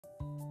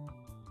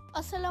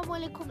Assalamu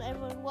alaikum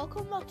everyone,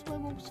 welcome back to my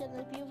mom's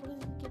channel, Beautiful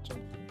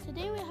Kitchen.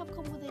 Today we have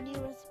come with a new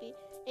recipe.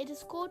 It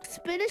is called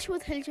spinach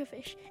with hilcha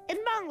fish. In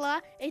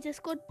Bangla, it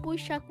is called pui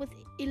shak with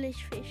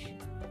ilish fish.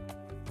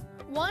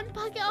 1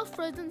 packet of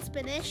frozen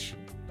spinach,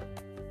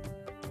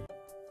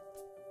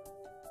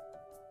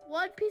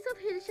 1 piece of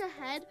hilcha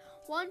head,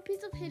 1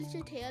 piece of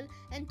hilcha tail,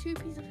 and 2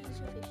 pieces of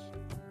hilcha fish.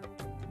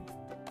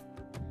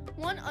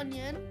 1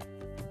 onion,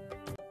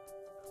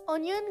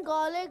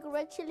 garlic,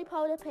 red chili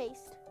powder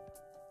paste.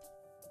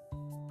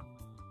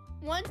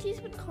 1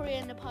 teaspoon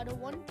coriander powder,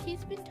 1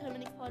 teaspoon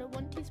turmeric powder,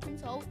 1 teaspoon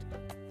salt,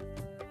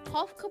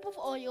 half cup of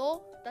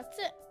oil, that's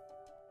it.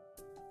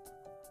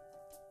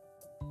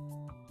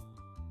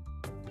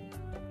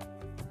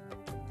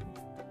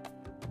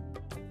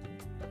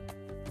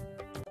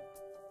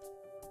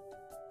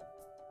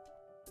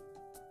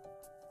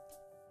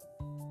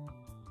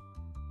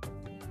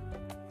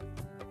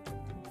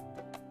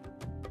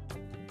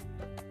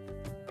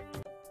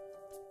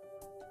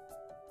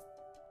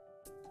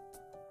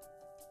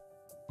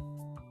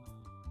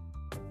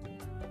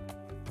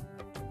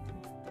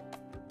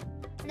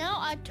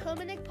 Now add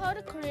turmeric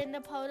powder, coriander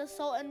powder,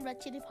 salt and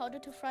red chili powder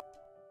to fry.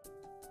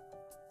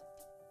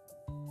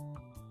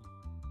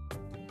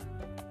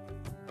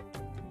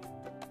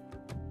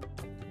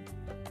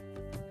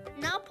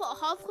 Now put a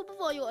half cup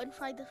of oil and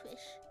fry the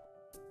fish.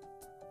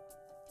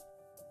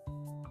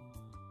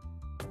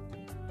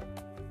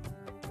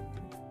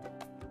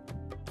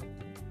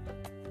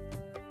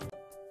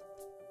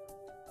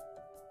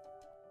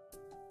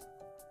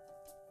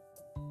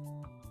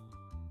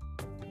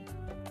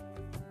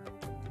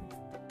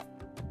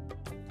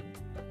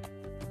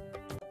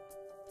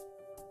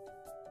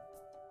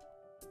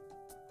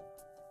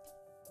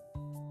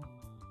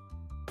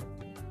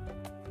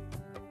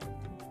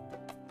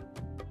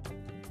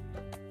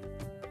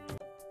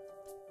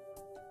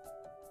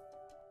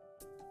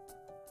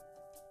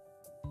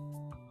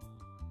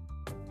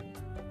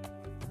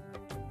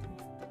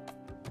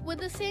 With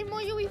the same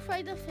oil we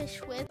fried the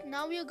fish with,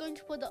 now we are going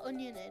to put the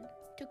onion in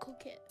to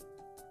cook it.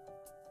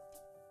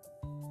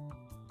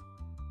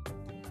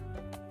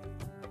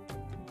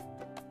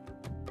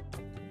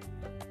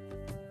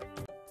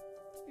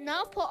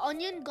 Now put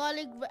onion,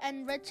 garlic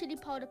and red chili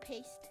powder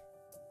paste.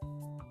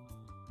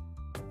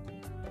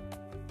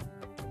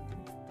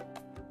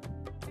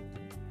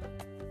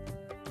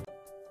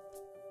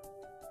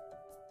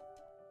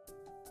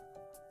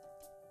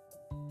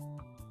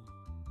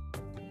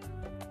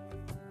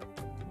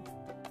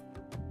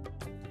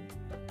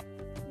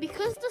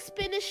 Because the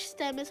spinach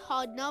stem is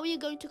hard, now we are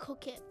going to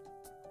cook it.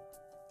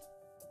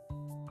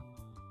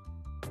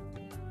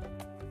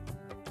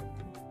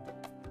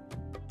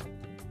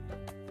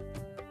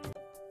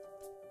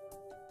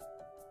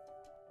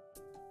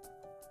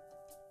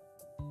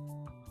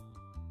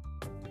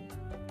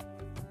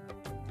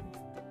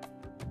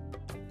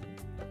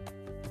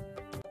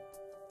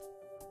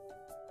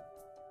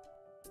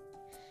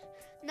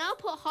 Now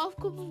put half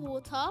cup of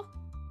water.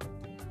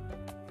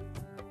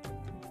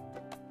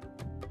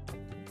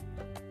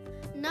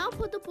 Now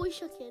put the pui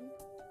shak in.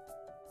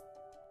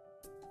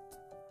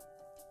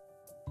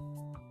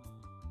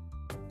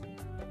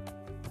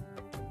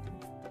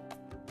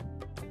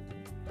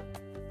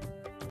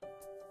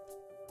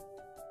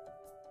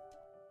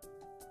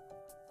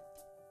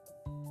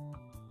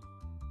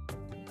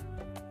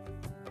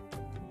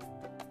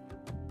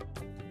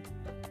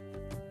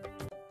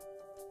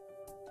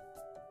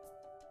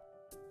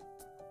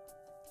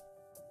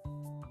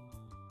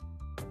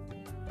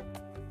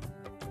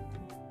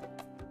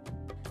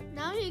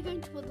 Now you're going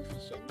to put the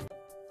fish in.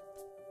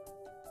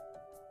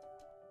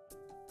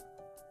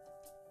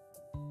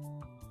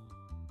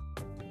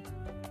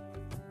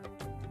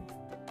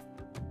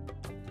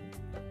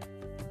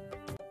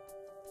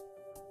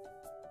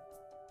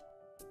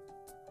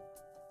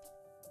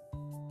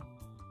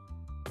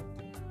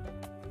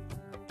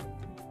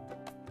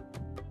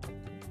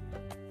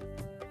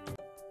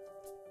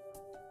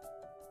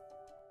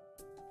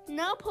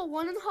 Now put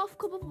 1.5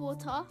 cup of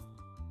water.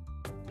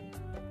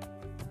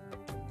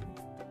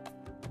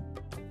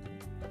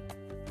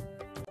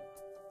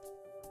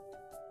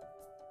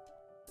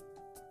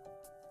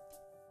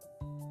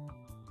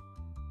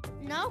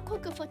 Now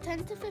cook it for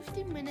 10 to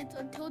 15 minutes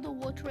until the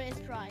water is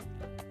dry.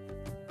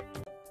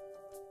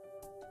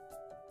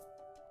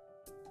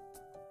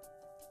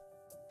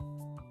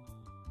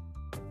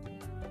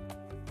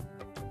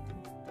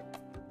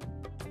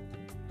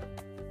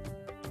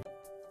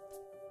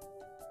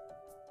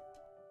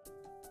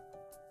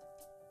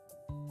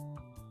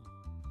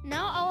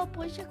 Now our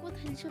pui shak with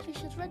hilcha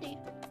fish is ready.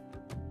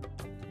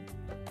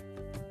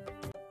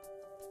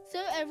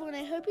 So everyone,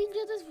 I hope you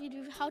enjoyed this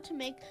video of how to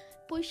make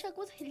pui shak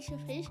with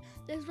hilcha fish.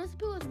 This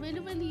recipe was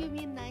really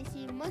yummy and nice.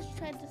 You must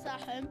try this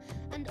at home.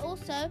 And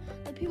also,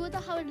 the people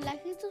that haven't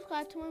liked and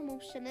subscribed to my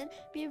mom's channel,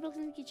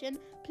 Beautiful Kitchen,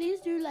 please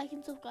do like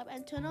and subscribe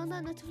and turn on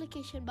that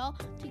notification bell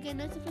to get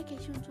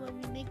notifications when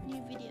we make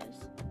new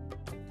videos.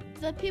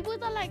 The people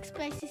that like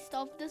spicy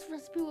stuff, this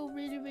recipe will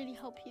really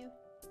help you.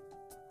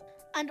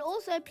 And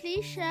also,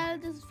 please share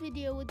this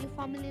video with your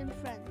family and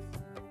friends.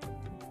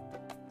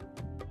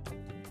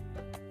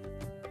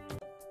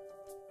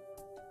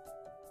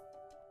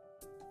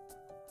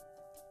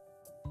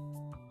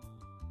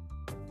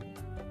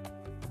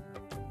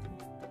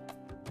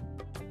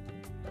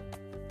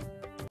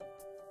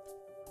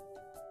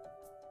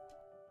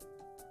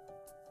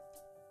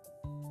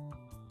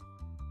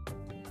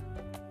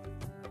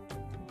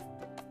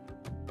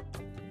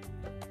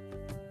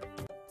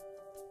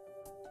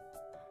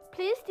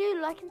 Please do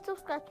like and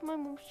subscribe to my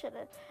mom's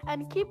channel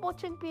and keep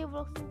watching Pia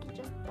Vlogs in the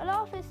Kitchen.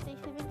 Allah Hafiz, stay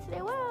safe and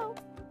stay well.